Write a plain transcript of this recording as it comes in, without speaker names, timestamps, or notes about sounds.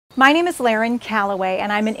My name is Laryn Callaway,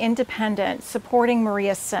 and I'm an independent supporting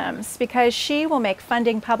Maria Syms because she will make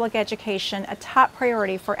funding public education a top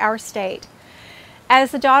priority for our state.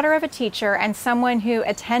 As the daughter of a teacher and someone who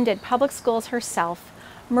attended public schools herself,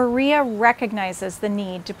 Maria recognizes the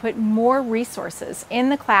need to put more resources in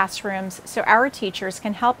the classrooms so our teachers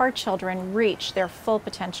can help our children reach their full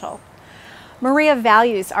potential. Maria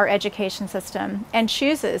values our education system and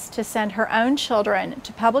chooses to send her own children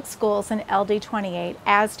to public schools in LD 28,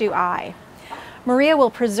 as do I. Maria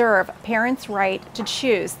will preserve parents' right to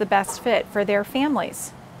choose the best fit for their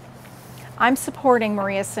families. I'm supporting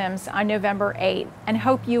Maria Syms on November 8th and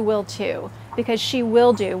hope you will too, because she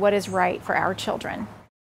will do what is right for our children.